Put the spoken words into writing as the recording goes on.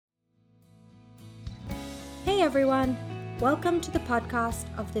Hey everyone, welcome to the podcast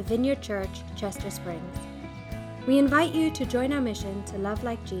of the Vineyard Church, Chester Springs. We invite you to join our mission to love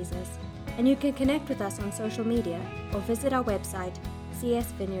like Jesus, and you can connect with us on social media or visit our website,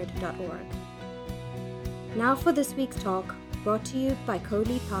 csvineyard.org. Now for this week's talk, brought to you by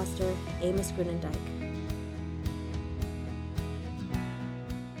co-lead pastor Amos Grunendijk.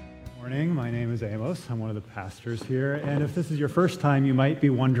 Morning, my name is Amos. I'm one of the pastors here, and if this is your first time, you might be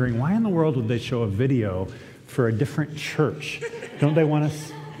wondering, why in the world would they show a video for a different church? Don't they want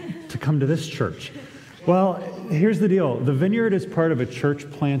us to come to this church? Well, here's the deal. The Vineyard is part of a church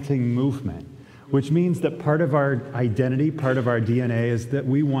planting movement, which means that part of our identity, part of our DNA is that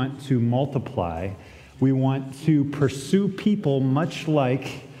we want to multiply. We want to pursue people much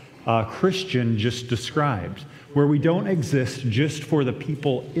like Christian just described, where we don't exist just for the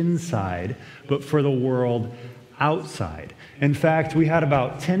people inside, but for the world outside. In fact, we had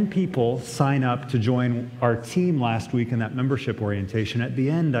about 10 people sign up to join our team last week in that membership orientation. At the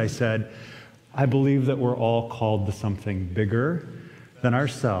end, I said, I believe that we're all called to something bigger than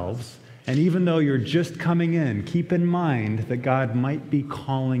ourselves. And even though you're just coming in, keep in mind that God might be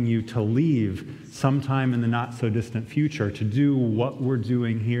calling you to leave sometime in the not so distant future to do what we're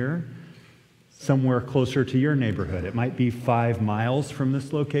doing here somewhere closer to your neighborhood. It might be 5 miles from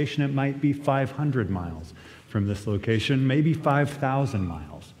this location. It might be 500 miles from this location, maybe 5,000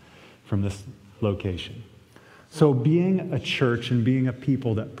 miles from this location. So being a church and being a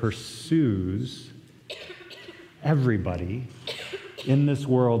people that pursues everybody in this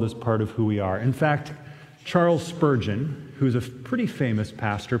world is part of who we are. In fact, Charles Spurgeon, who's a pretty famous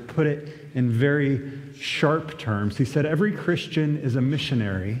pastor, put it in very sharp terms. He said, every Christian is a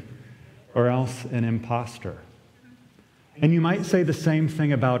missionary or else an imposter. And you might say the same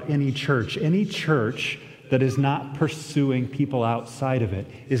thing about any church. Any church that is not pursuing people outside of it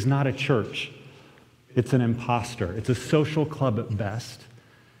is not a church. It's an imposter. It's a social club at best.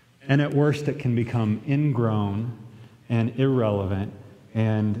 And at worst, it can become ingrown and irrelevant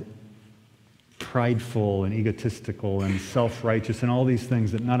and prideful and egotistical and self-righteous and all these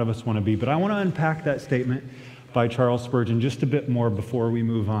things that none of us want to be. But I want to unpack that statement by Charles Spurgeon just a bit more before we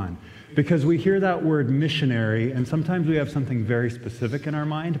move on. Because we hear that word missionary, and sometimes we have something very specific in our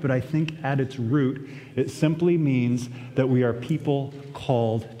mind, but I think at its root, it simply means that we are people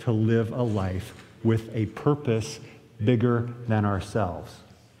called to live a life with a purpose bigger than ourselves.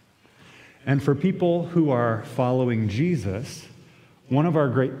 And for people who are following Jesus, one of our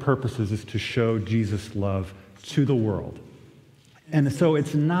great purposes is to show Jesus' love to the world. And so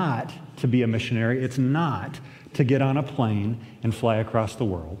it's not to be a missionary, it's not to get on a plane and fly across the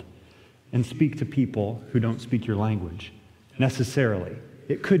world and speak to people who don't speak your language, necessarily.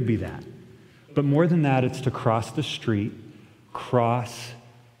 It could be that. But more than that, it's to cross the street, cross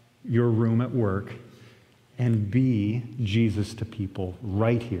your room at work, and be Jesus to people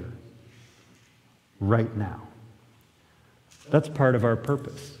right here, right now. That's part of our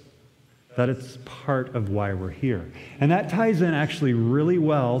purpose. That it's part of why we're here. And that ties in actually really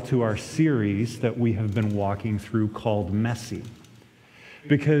well to our series that we have been walking through called Messy.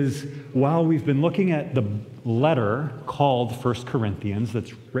 Because while we've been looking at the letter called 1 Corinthians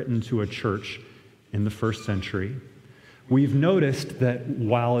that's written to a church in the first century, we've noticed that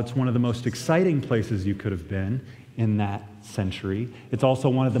while it's one of the most exciting places you could have been in that century, it's also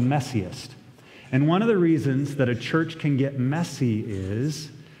one of the messiest. And one of the reasons that a church can get messy is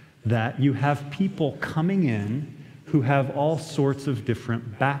that you have people coming in who have all sorts of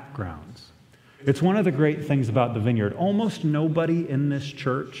different backgrounds. It's one of the great things about the Vineyard. Almost nobody in this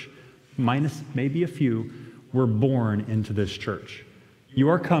church, minus maybe a few, were born into this church. You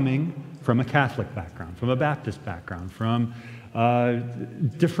are coming from a Catholic background, from a Baptist background, from a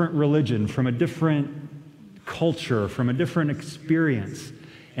different religion, from a different culture, from a different experience.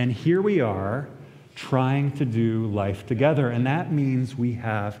 And here we are trying to do life together. And that means we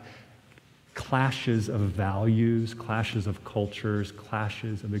have clashes of values, clashes of cultures,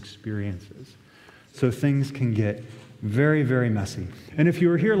 clashes of experiences. So things can get very, very messy. And if you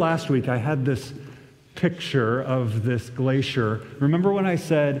were here last week, I had this picture of this glacier. Remember when I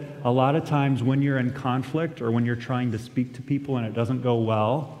said a lot of times when you're in conflict or when you're trying to speak to people and it doesn't go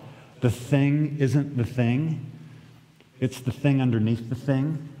well, the thing isn't the thing. It's the thing underneath the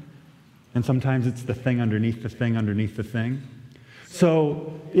thing. And sometimes it's the thing underneath the thing underneath the thing.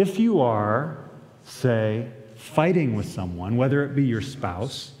 So if you are, say, fighting with someone, whether it be your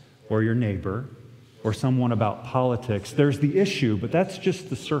spouse or your neighbor or someone about politics, there's the issue, but that's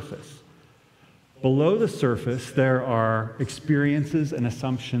just the surface. Below the surface, there are experiences and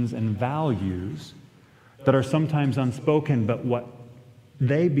assumptions and values that are sometimes unspoken, but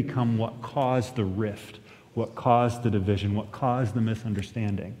they become what cause the rift what caused the division, what caused the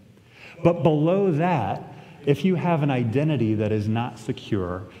misunderstanding. But below that, if you have an identity that is not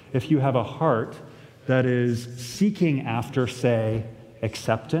secure, if you have a heart that is seeking after, say,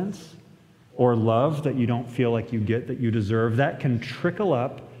 acceptance or love that you don't feel like you get, that you deserve, that can trickle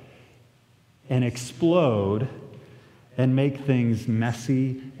up and explode and make things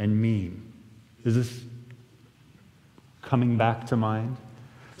messy and mean. Is this coming back to mind?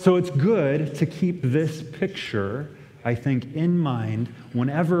 So it's good to keep this picture, I think, in mind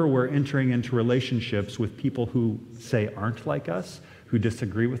whenever we're entering into relationships with people who say aren't like us, who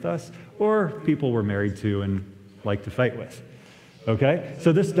disagree with us, or people we're married to and like to fight with. Okay?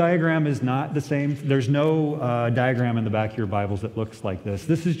 So this diagram is not the same. There's no diagram in the back of your Bibles that looks like this.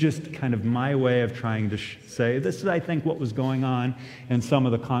 This is just kind of my way of trying to say, this is, I think, what was going on in some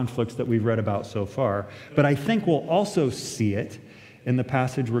of the conflicts that we've read about so far. But I think we'll also see it in the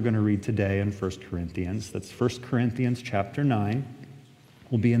passage we're going to read today in 1 Corinthians. That's 1 Corinthians chapter 9.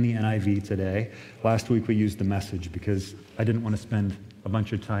 We'll be in the NIV today. Last week we used the Message because I didn't want to spend a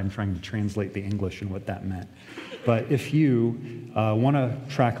bunch of time trying to translate the English and what that meant. But if you want to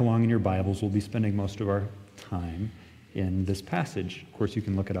track along in your Bibles, we'll be spending most of our time in this passage. Of course, you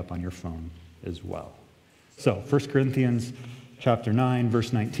can look it up on your phone as well. So, 1 Corinthians chapter 9,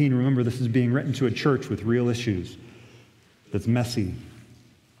 verse 19. Remember, this is being written to a church with real issues that's messy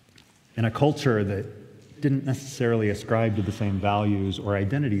in a culture that didn't necessarily ascribe to the same values or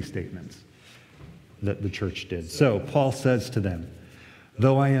identity statements that the church did. So, Paul says to them,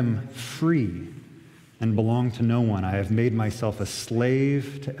 "Though I am free and belong to no one, I have made myself a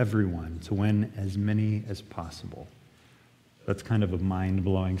slave to everyone to win as many as possible." That's kind of a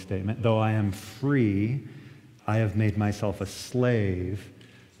mind-blowing statement. Though I am free, I have made myself a slave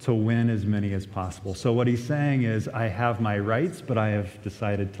to win as many as possible. So what he's saying is, I have my rights, but I have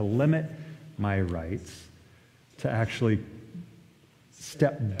decided to limit my rights to actually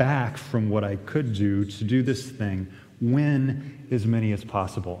step back from what I could do to do this thing, win as many as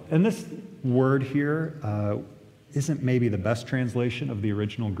possible. And this word here isn't maybe the best translation of the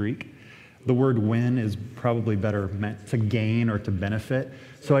original Greek. The word win is probably better meant to gain or to benefit.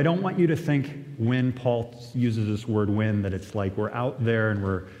 So I don't want you to think when Paul uses this word win that it's like we're out there and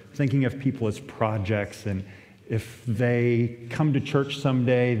we're thinking of people as projects, and if they come to church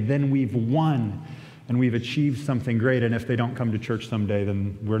someday, then we've won and we've achieved something great. And if they don't come to church someday,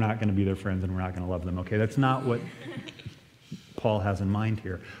 then we're not going to be their friends and we're not going to love them. Okay, that's not what Paul has in mind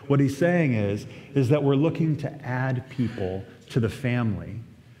here. What he's saying is that we're looking to add people to the family,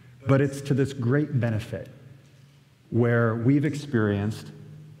 but it's to this great benefit where we've experienced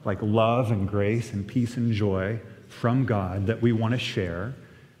like love and grace and peace and joy from God that we want to share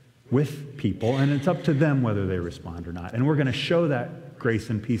with people, and it's up to them whether they respond or not. And we're going to show that grace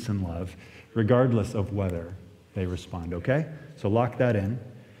and peace and love regardless of whether they respond, okay? So lock that in.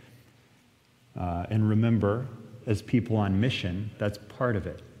 And remember, as people on mission, that's part of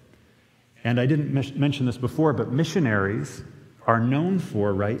it. And I didn't mention this before, but missionaries are known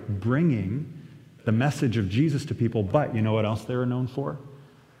for, right, bringing the message of Jesus to people, but you know what else they were known for?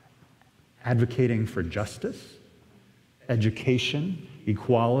 Advocating for justice, education,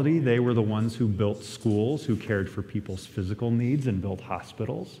 equality. They were the ones who built schools, who cared for people's physical needs and built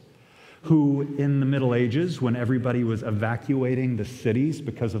hospitals, who in the Middle Ages, when everybody was evacuating the cities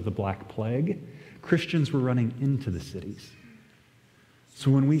because of the Black Plague, Christians were running into the cities. So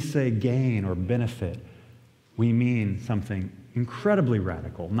when we say gain or benefit, we mean something incredibly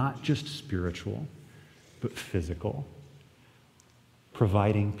radical, not just spiritual, but physical,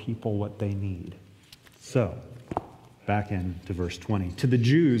 providing people what they need. So, back into verse 20. To the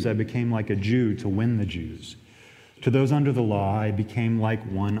Jews I became like a Jew to win the Jews. To those under the law I became like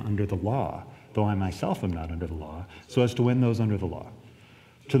one under the law, though I myself am not under the law, so as to win those under the law.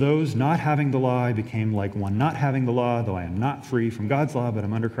 To those not having the law I became like one not having the law, though I am not free from God's law, but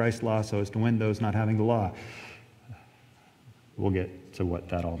I'm under Christ's law, so as to win those not having the law. We'll get to what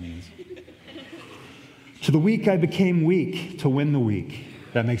that all means. To the weak I became weak to win the weak.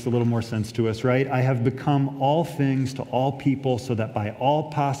 That makes a little more sense to us, right? I have become all things to all people so that by all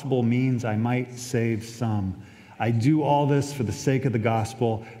possible means I might save some. I do all this for the sake of the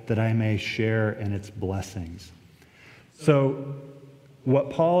gospel, that I may share in its blessings. So what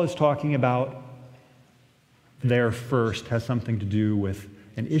Paul is talking about there first has something to do with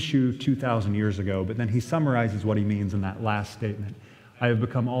an issue 2,000 years ago, but then he summarizes what he means in that last statement. I have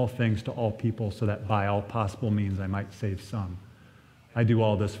become all things to all people so that by all possible means I might save some. I do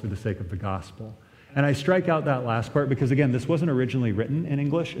all this for the sake of the gospel. And I strike out that last part because, again, this wasn't originally written in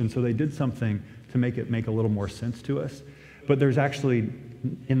English, and so they did something to make it make a little more sense to us. But there's actually,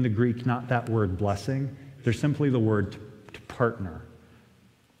 in the Greek, not that word blessing. They're simply the word to partner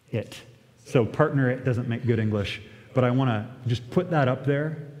it. So partner it doesn't make good English, but I want to just put that up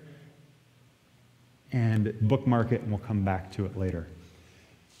there and bookmark it, and we'll come back to it later.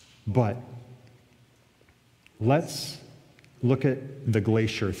 But let's look at the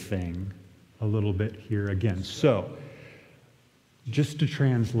glacier thing a little bit here again. So, just to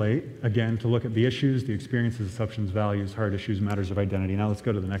translate, again, to look at the issues, the experiences, assumptions, values, hard issues, matters of identity. Now let's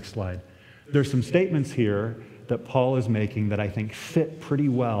go to the next slide. There's some statements here that Paul is making that I think fit pretty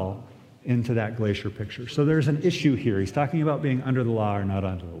well into that glacier picture. So there's an issue here. He's talking about being under the law or not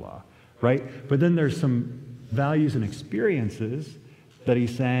under the law, right? But then there's some values and experiences that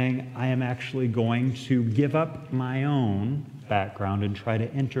he's saying, I am actually going to give up my own background and try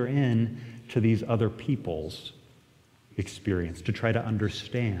to enter in to these other people's experience, to try to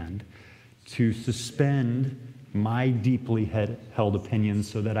understand, to suspend my deeply held opinions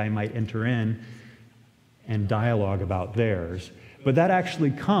so that I might enter in and dialogue about theirs. But that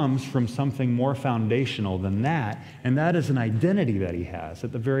actually comes from something more foundational than that, and that is an identity that he has.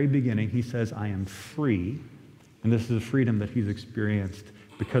 At the very beginning, he says, I am free, and this is a freedom that he's experienced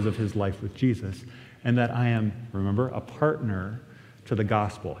because of his life with Jesus, and that I am, remember, a partner to the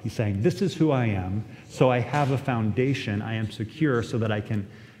gospel. He's saying, this is who I am, so I have a foundation, I am secure so that I can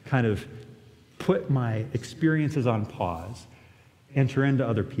kind of put my experiences on pause, enter into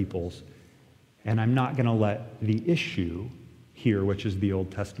other people's, and I'm not going to let the issue here, which is the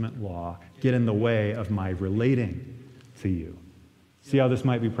Old Testament law, get in the way of my relating to you. See how this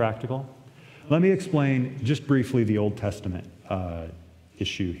might be practical? Let me explain just briefly the Old Testament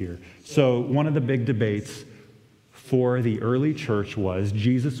issue here. So one of the big debates for the early church was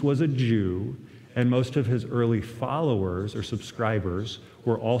Jesus was a Jew, and most of his early followers or subscribers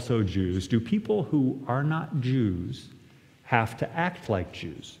were also Jews. Do people who are not Jews have to act like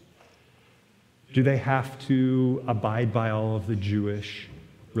Jews? Do they have to abide by all of the Jewish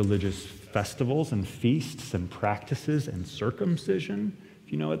religious festivals and feasts and practices and circumcision,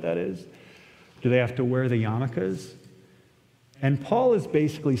 if you know what that is? Do they have to wear the yarmulkes? And Paul is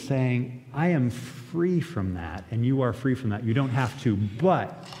basically saying, I am free from that, and you are free from that. You don't have to.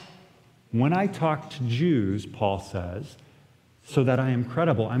 But when I talk to Jews, Paul says, so that I am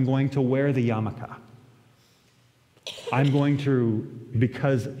credible, I'm going to wear the yarmulke. I'm going to,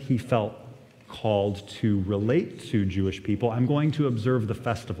 because he felt called to relate to Jewish people, I'm going to observe the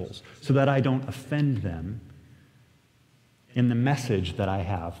festivals so that I don't offend them in the message that I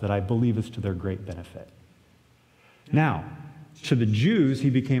have, that I believe is to their great benefit. Now, to the Jews, he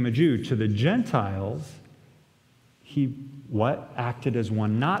became a Jew. To the Gentiles, he acted as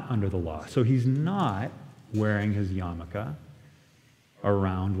one not under the law. So he's not wearing his yarmulke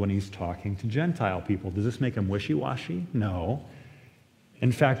around when he's talking to Gentile people. Does this make him wishy-washy? No.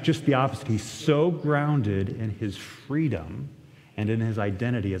 In fact, just the opposite. He's so grounded in his freedom and in his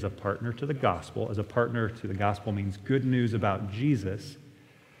identity as a partner to the gospel. As a partner to the gospel means good news about Jesus,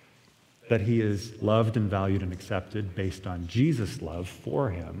 that he is loved and valued and accepted based on Jesus' love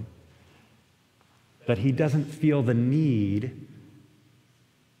for him, that he doesn't feel the need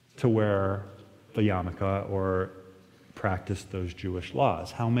to wear the yarmulke or practice those Jewish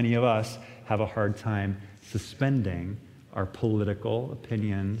laws. How many of us have a hard time suspending our political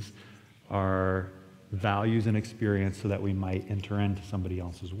opinions, our values and experience so that we might enter into somebody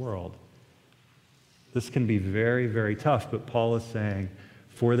else's world? This can be very, very tough, but Paul is saying,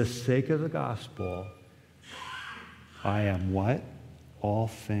 for the sake of the gospel, I am what? All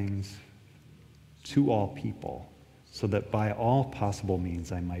things to all people, so that by all possible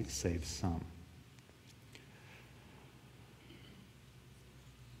means I might save some.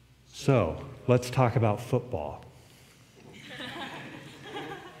 So, let's talk about football.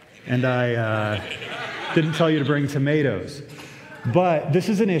 And I didn't tell you to bring tomatoes. But this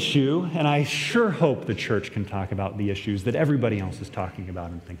is an issue, and I sure hope the church can talk about the issues that everybody else is talking about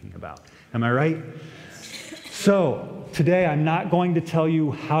and thinking about. Am I right? So, today I'm not going to tell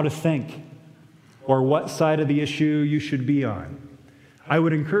you how to think or what side of the issue you should be on. I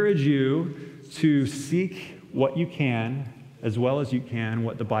would encourage you to seek what you can, as well as you can,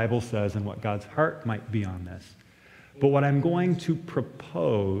 what the Bible says and what God's heart might be on this. But what I'm going to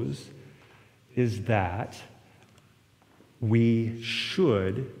propose is that we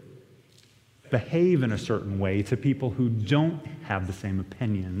should behave in a certain way to people who don't have the same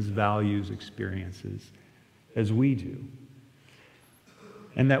opinions, values, experiences as we do.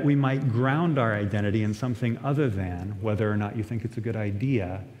 And that we might ground our identity in something other than whether or not you think it's a good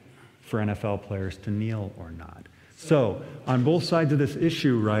idea for NFL players to kneel or not. So, on both sides of this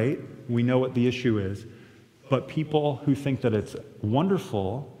issue, right, we know what the issue is, but people who think that it's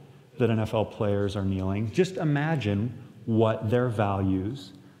wonderful that NFL players are kneeling, just imagine what their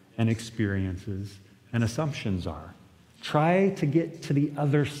values and experiences and assumptions are. Try to get to the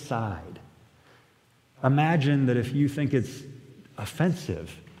other side. Imagine that if you think it's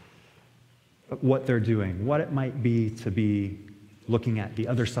offensive, what they're doing, what it might be to be looking at the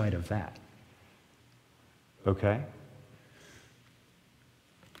other side of that. Okay?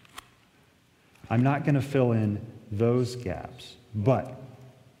 I'm not going to fill in those gaps, but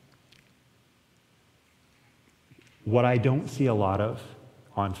what I don't see a lot of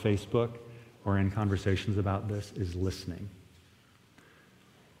on Facebook or in conversations about this is listening.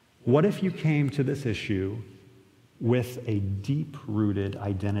 What if you came to this issue with a deep-rooted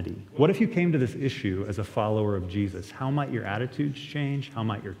identity? What if you came to this issue as a follower of Jesus? How might your attitudes change? How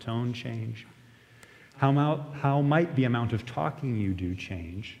might your tone change? How might the amount of talking you do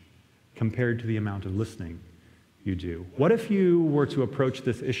change compared to the amount of listening you do? What if you were to approach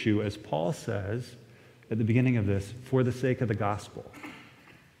this issue, as Paul says at the beginning of this, for the sake of the gospel?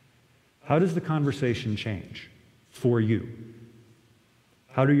 How does the conversation change for you?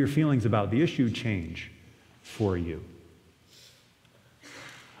 How do your feelings about the issue change for you?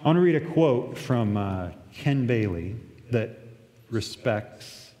 I want to read a quote from Ken Bailey that in respect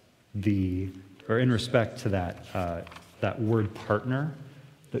to that word partner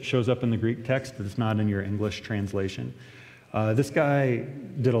that shows up in the Greek text that's not in your English translation. This guy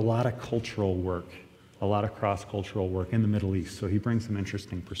did a lot of cultural work, a lot of cross-cultural work in the Middle East, so he brings some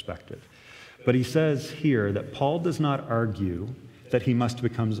interesting perspective. But he says here that Paul does not argue that he must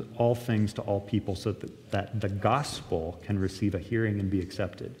become all things to all people so that the gospel can receive a hearing and be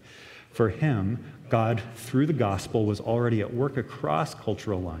accepted. For him, God, through the gospel, was already at work across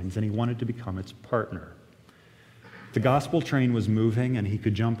cultural lines, and he wanted to become its partner. The gospel train was moving, and he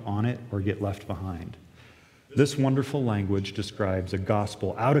could jump on it or get left behind. This wonderful language describes a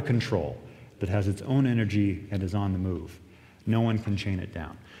gospel out of control that has its own energy and is on the move. No one can chain it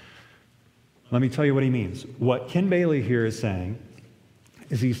down. Let me tell you what he means. What Ken Bailey here is saying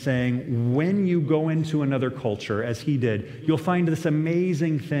is he's saying when you go into another culture, as he did, you'll find this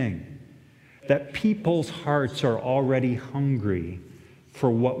amazing thing, that people's hearts are already hungry for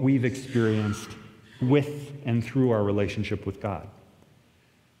what we've experienced with and through our relationship with God.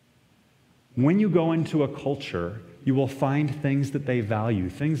 When you go into a culture, you will find things that they value,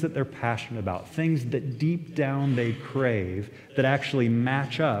 things that they're passionate about, things that deep down they crave that actually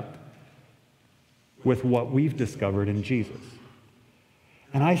match up with what we've discovered in Jesus.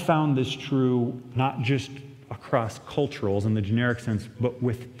 And I found this true not just across culturals in the generic sense, but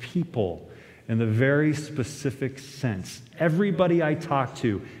with people in the very specific sense. Everybody I talk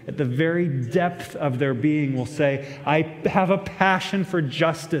to, at the very depth of their being, will say, I have a passion for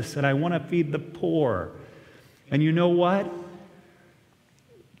justice and I want to feed the poor. And you know what?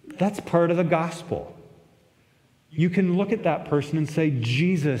 That's part of the gospel. You can look at that person and say,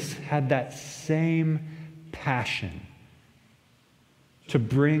 Jesus had that same passion to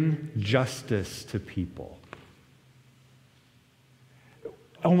bring justice to people.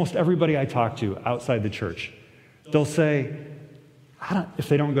 Almost everybody I talk to outside the church, they'll say, if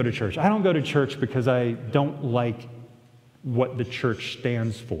they don't go to church, I don't go to church because I don't like what the church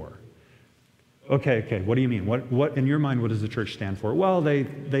stands for. Okay, what do you mean? What in your mind, what does the church stand for? Well, they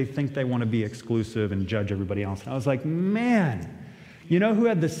think they want to be exclusive and judge everybody else. And I was like, man, you know who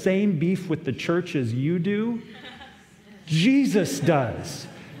had the same beef with the church as you do? Jesus does.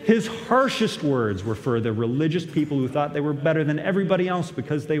 His harshest words were for the religious people who thought they were better than everybody else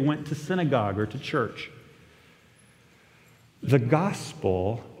because they went to synagogue or to church. The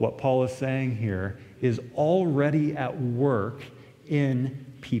gospel, what Paul is saying here, is already at work in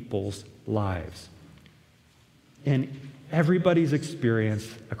people's lives. In everybody's experience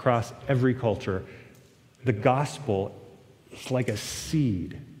across every culture, the gospel is like a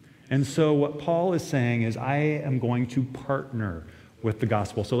seed. And so what Paul is saying is, I am going to partner with the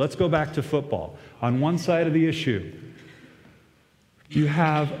gospel. So let's go back to football. On one side of the issue, you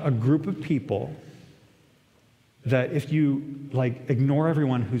have a group of people that if you ignore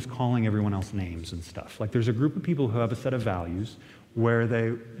everyone who's calling everyone else names and stuff, there's a group of people who have a set of values where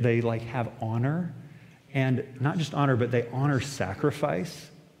they have honor, and not just honor, but they honor sacrifice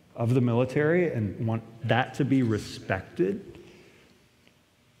of the military and want that to be respected.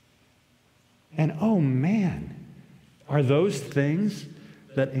 And oh man, are those things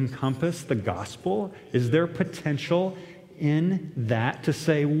that encompass the gospel? Is there potential in that to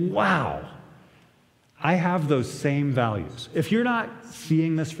say, wow, I have those same values? If you're not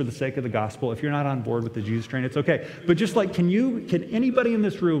seeing this for the sake of the gospel, if you're not on board with the Jesus train, it's okay. But just can anybody in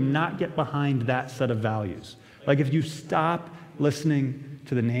this room not get behind that set of values? If you stop listening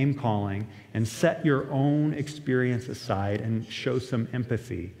to the name calling and set your own experience aside and show some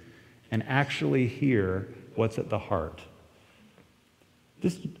empathy and actually hear what's at the heart. I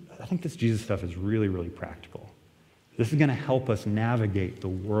think this Jesus stuff is really, really practical. This is going to help us navigate the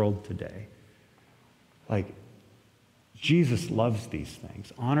world today. Like, Jesus loves these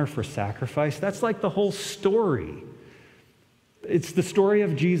things. Honor for sacrifice, that's like the whole story. It's the story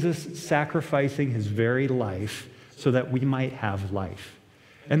of Jesus sacrificing his very life so that we might have life.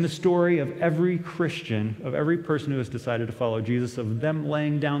 And the story of every Christian, of every person who has decided to follow Jesus, of them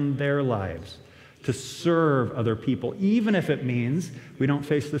laying down their lives to serve other people, even if it means, we don't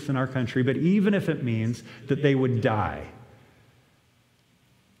face this in our country, but even if it means that they would die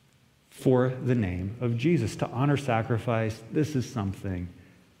for the name of Jesus. To honor sacrifice, this is something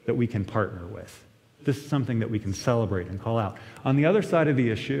that we can partner with. This is something that we can celebrate and call out. On the other side of the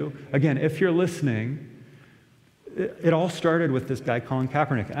issue, again, if you're listening, it all started with this guy, Colin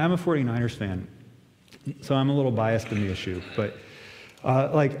Kaepernick. I'm a 49ers fan, so I'm a little biased in the issue, but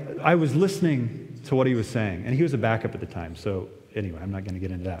I was listening to what he was saying, and he was a backup at the time, so anyway, I'm not going to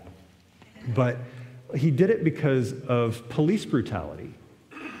get into that. But he did it because of police brutality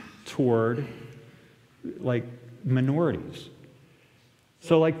toward, minorities.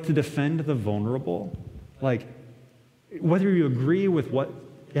 So, to defend the vulnerable, whether you agree with what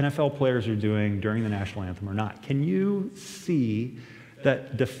NFL players are doing during the national anthem or not, can you see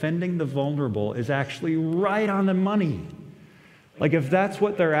that defending the vulnerable is actually right on the money? If that's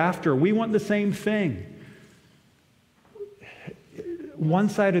what they're after, we want the same thing. One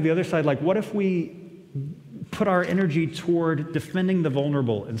side or the other side, what if we put our energy toward defending the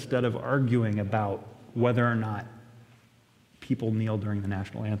vulnerable instead of arguing about whether or not people kneel during the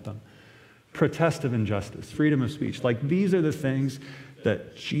national anthem? Protest of injustice, freedom of speech. These are the things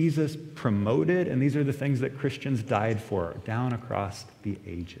that Jesus promoted, and these are the things that Christians died for down across the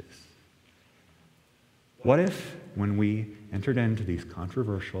ages. What if, when we entered into these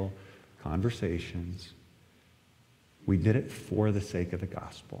controversial conversations, we did it for the sake of the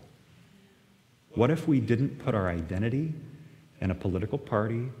gospel? What if we didn't put our identity in a political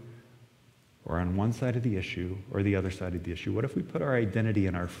party or on one side of the issue or the other side of the issue? What if we put our identity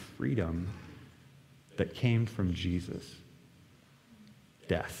in our freedom that came from Jesus?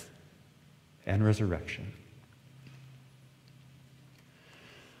 Death and resurrection.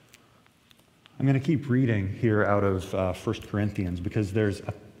 I'm going to keep reading here out of 1 Corinthians because there's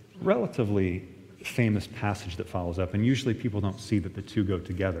a relatively famous passage that follows up, and usually people don't see that the two go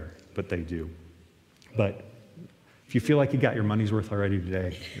together, but they do. But if you feel like you got your money's worth already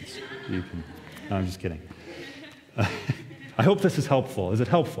today, you can. No, I'm just kidding. I hope this is helpful. Is it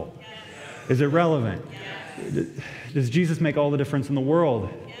helpful? Is it relevant? Does Jesus make all the difference in the world?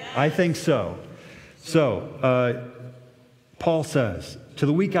 I think so. So, Paul says, "To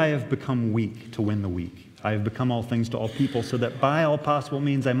the weak I have become weak to win the weak. I have become all things to all people so that by all possible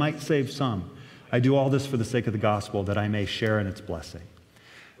means I might save some. I do all this for the sake of the gospel, that I may share in its blessing."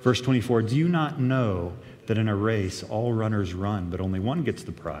 Verse 24, "Do you not know that in a race all runners run, but only one gets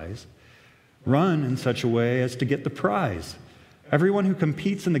the prize? Run in such a way as to get the prize. Everyone who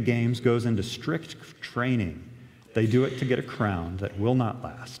competes in the games goes into strict training. They do it to get a crown that will not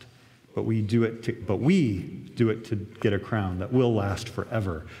last, but we do it to get a crown that will last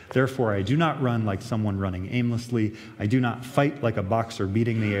forever. Therefore, I do not run like someone running aimlessly. I do not fight like a boxer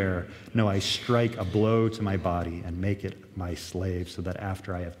beating the air. No, I strike a blow to my body and make it my slave, so that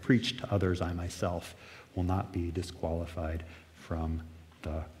after I have preached to others, I myself will not be disqualified from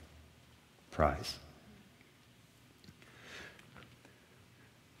the prize."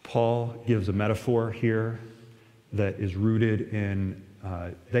 Paul gives a metaphor here that is rooted in,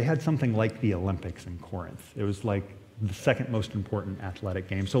 they had something like the Olympics in Corinth. It was like the second most important athletic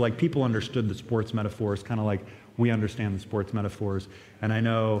game. So people understood the sports metaphors, kind of like we understand the sports metaphors. And I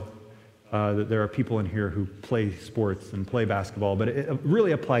know that there are people in here who play sports and play basketball, but it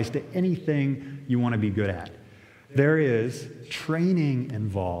really applies to anything you want to be good at. There is training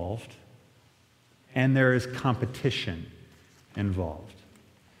involved, and there is competition involved.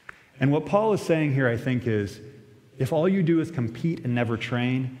 And what Paul is saying here, I think, is if all you do is compete and never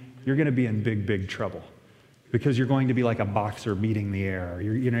train, you're going to be in big, big trouble, because you're going to be like a boxer beating the air.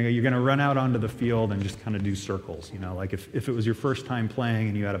 You're going to run out onto the field and just kind of do circles. If it was your first time playing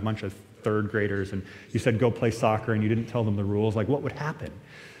and you had a bunch of third graders and you said, go play soccer, and you didn't tell them the rules, what would happen?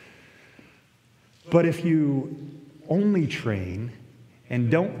 But if you only train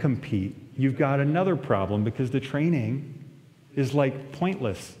and don't compete, you've got another problem, because the training is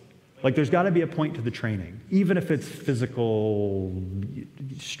pointless. There's got to be a point to the training, even if it's physical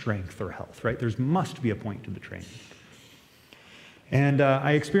strength or health, right? There must be a point to the training. And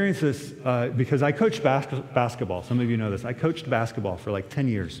I experienced this because I coached basketball. Some of you know this. I coached basketball for like 10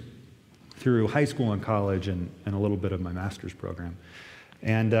 years through high school and college and a little bit of my master's program.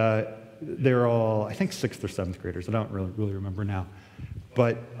 And they're all, I think, 6th or 7th graders. I don't really remember now.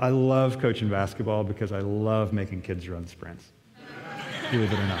 But I love coaching basketball because I love making kids run sprints,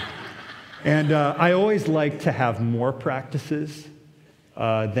 believe it or not. And I always like to have more practices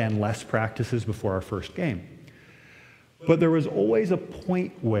than less practices before our first game. But there was always a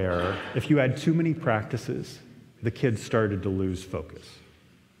point where if you had too many practices, the kids started to lose focus.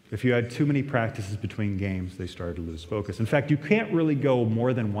 If you had too many practices between games, they started to lose focus. In fact, you can't really go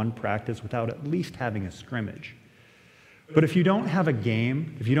more than one practice without at least having a scrimmage. But if you don't have a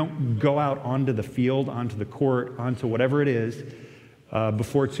game, if you don't go out onto the field, onto the court, onto whatever it is,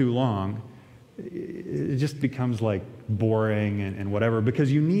 before too long, it just becomes like boring and whatever,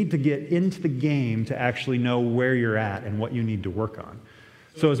 because you need to get into the game to actually know where you're at and what you need to work on.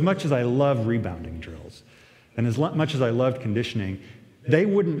 So as much as I love rebounding drills, and as much as I loved conditioning, they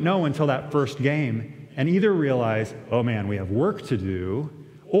wouldn't know until that first game and either realize, oh man, we have work to do,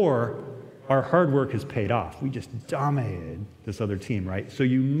 or our hard work has paid off. We just dominated this other team, right? So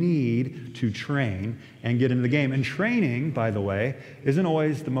you need to train and get into the game. And training, by the way, isn't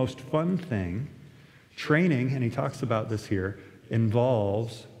always the most fun thing. Training, and he talks about this here,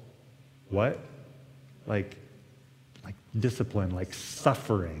 involves what? Like discipline, like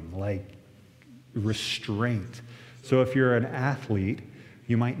suffering, like restraint. So if you're an athlete,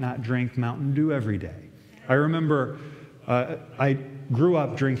 you might not drink Mountain Dew every day. I remember I grew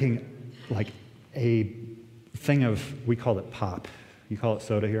up drinking like a thing of, we call it pop. You call it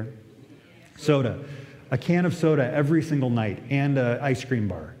soda here? Soda. A can of soda every single night and an ice cream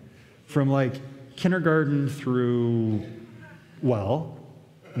bar. From like kindergarten through, well,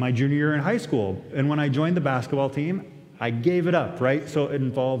 my junior year in high school. And when I joined the basketball team, I gave it up, right? So it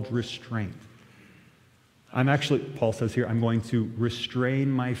involved restraint. Paul says here, I'm going to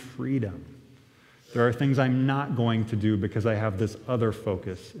restrain my freedom. There are things I'm not going to do because I have this other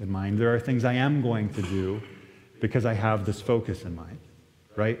focus in mind. There are things I am going to do because I have this focus in mind,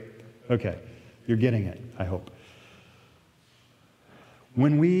 right? Okay, you're getting it, I hope.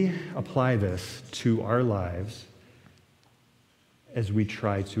 When we apply this to our lives as we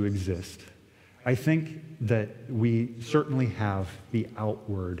try to exist, I think that we certainly have the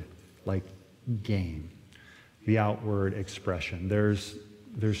outward, like, game, the outward expression. There's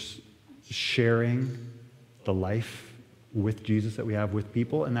sharing the life with Jesus that we have with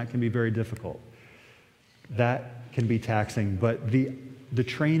people, and that can be very difficult. That can be taxing, but the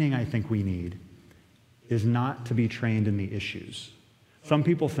training I think we need is not to be trained in the issues. Some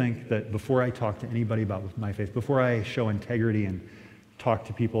people think that before I talk to anybody about my faith, before I show integrity and talk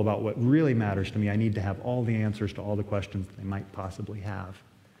to people about what really matters to me, I need to have all the answers to all the questions they might possibly have.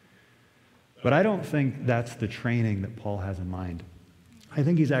 But I don't think that's the training that Paul has in mind. I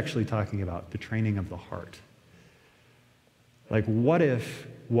think he's actually talking about the training of the heart. Like, what if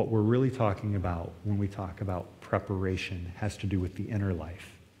what we're really talking about when we talk about preparation has to do with the inner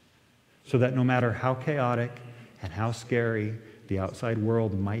life? So that no matter how chaotic and how scary the outside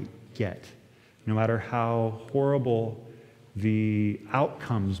world might get, no matter how horrible the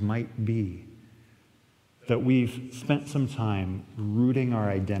outcomes might be, that we've spent some time rooting our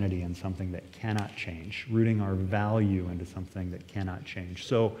identity in something that cannot change, rooting our value into something that cannot change.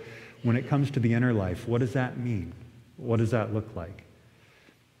 So when it comes to the inner life, what does that mean? What does that look like?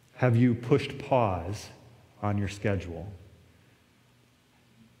 Have you pushed pause on your schedule?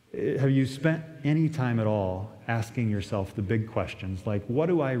 Have you spent any time at all asking yourself the big questions, like, what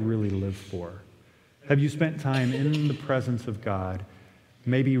do I really live for? Have you spent time in the presence of God,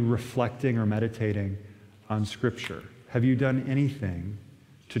 maybe reflecting or meditating on Scripture? Have you done anything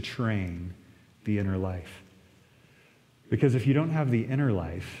to train the inner life? Because if you don't have the inner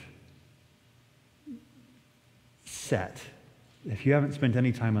life set, if you haven't spent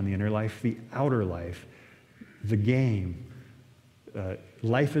any time on the inner life, the outer life, the game,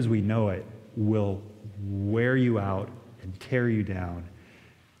 life as we know it will wear you out and tear you down,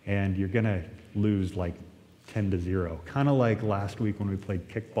 and you're going to lose like 10-0. Kind of like last week when we played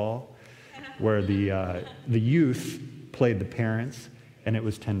kickball, where the youth played the parents, and it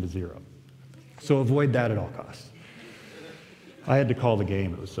was 10-0. So avoid that at all costs. I had to call the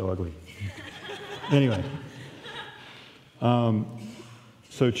game. It was so ugly. Anyway.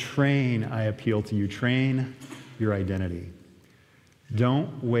 So train, I appeal to you, train your identity.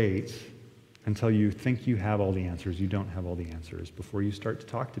 Don't wait until you think you have all the answers. You don't have all the answers before you start to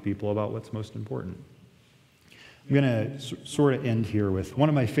talk to people about what's most important. I'm going to sort of end here with one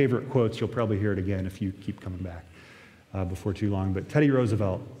of my favorite quotes. You'll probably hear it again if you keep coming back. before too long, but Teddy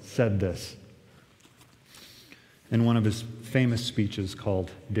Roosevelt said this in one of his famous speeches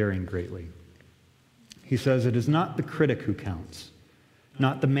called Daring Greatly. He says, "It is not the critic who counts,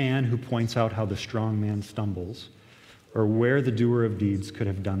 not the man who points out how the strong man stumbles, or where the doer of deeds could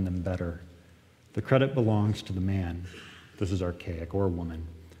have done them better. The credit belongs to the man," this is archaic, or woman,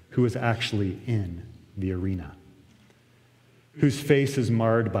 "who is actually in the arena, whose face is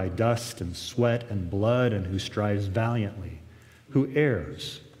marred by dust and sweat and blood, and who strives valiantly, who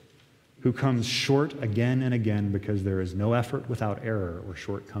errs, who comes short again and again because there is no effort without error or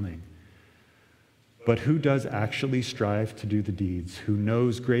shortcoming, but who does actually strive to do the deeds, who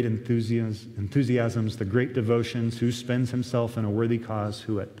knows great enthusiasms, the great devotions, who spends himself in a worthy cause,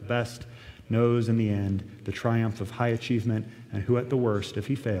 who at the best knows in the end the triumph of high achievement, and who at the worst, if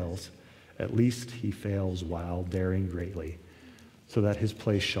he fails, at least he fails while daring greatly, so that his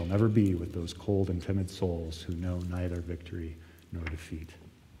place shall never be with those cold and timid souls who know neither victory nor defeat."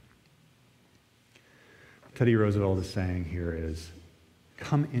 Teddy Roosevelt is saying here is,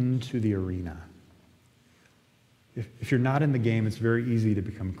 come into the arena. If you're not in the game, it's very easy to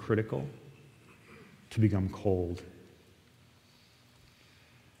become critical, to become cold.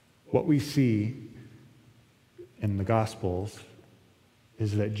 What we see in the Gospels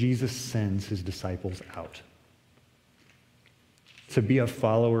is that Jesus sends his disciples out. To be a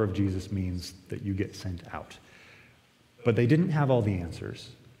follower of Jesus means that you get sent out. But they didn't have all the answers.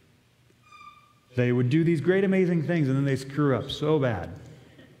 They would do these great, amazing things, and then they screw up so bad.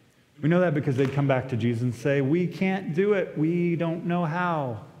 We know that because they'd come back to Jesus and say, "We can't do it. We don't know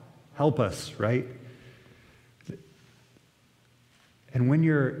how. Help us," right? And when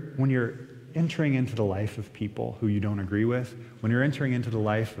you're entering into the life of people who you don't agree with, when you're entering into the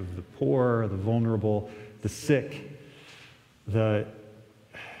life of the poor, the vulnerable, the sick, the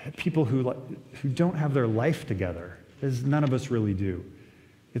people who don't have their life together, as none of us really do,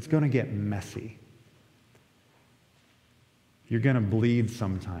 it's going to get messy. You're going to bleed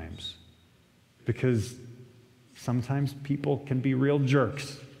sometimes because sometimes people can be real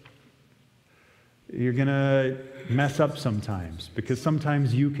jerks. You're going to mess up sometimes because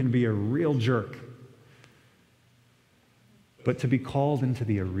sometimes you can be a real jerk. But to be called into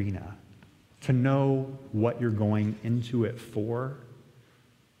the arena, to know what you're going into it for,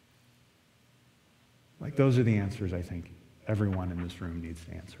 like those are the answers I think everyone in this room needs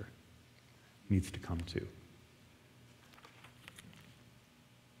to answer, needs to come to.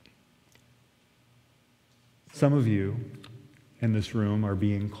 Some of you in this room are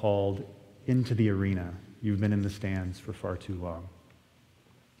being called into the arena. You've been in the stands for far too long.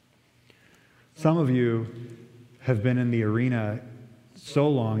 Some of you have been in the arena so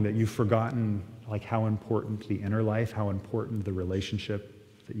long that you've forgotten like how important the inner life, how important the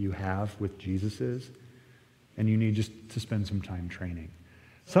relationship that you have with Jesus is, and you need just to spend some time training.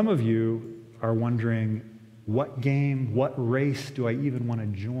 Some of you are wondering, what game, what race do I even want to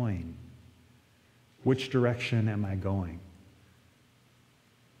join? Which direction am I going?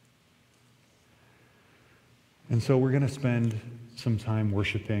 And so we're going to spend some time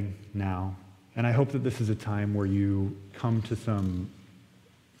worshiping now. And I hope that this is a time where you come to some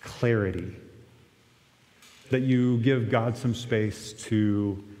clarity, that you give God some space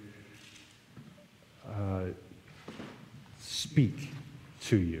to speak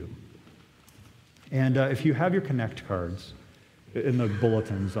to you. And if you have your Connect cards, in the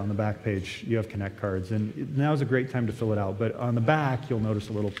bulletins on the back page, you have Connect cards. And now's a great time to fill it out. But on the back, you'll notice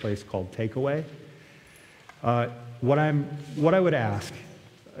a little place called Takeaway. What I would ask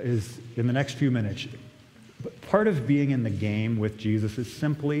is, in the next few minutes, part of being in the game with Jesus is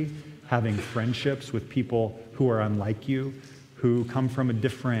simply having friendships with people who are unlike you, who come from a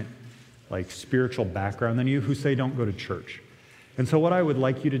different spiritual background than you, who say don't go to church. And so what I would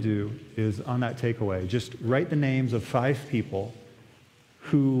like you to do is, on that takeaway, just write the names of 5 people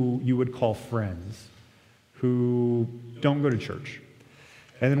who you would call friends, who don't go to church.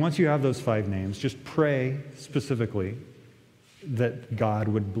 And then once you have those 5 names, just pray specifically that God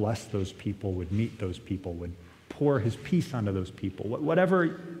would bless those people, would meet those people, would pour his peace onto those people,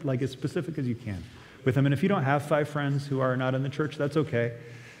 whatever, as specific as you can with them. And if you don't have 5 friends who are not in the church, that's okay.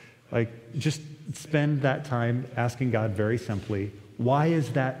 Just spend that time asking God very simply, why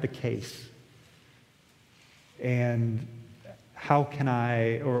is that the case? And how can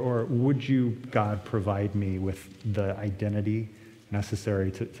I, or would you, God, provide me with the identity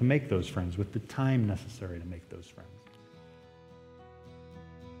necessary to make those friends, with the time necessary to make those friends?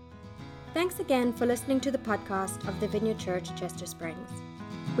 Thanks again for listening to the podcast of the Vineyard Church, Chester Springs.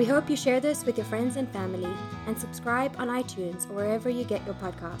 We hope you share this with your friends and family and subscribe on iTunes or wherever you get your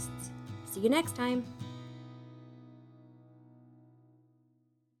podcasts. See you next time.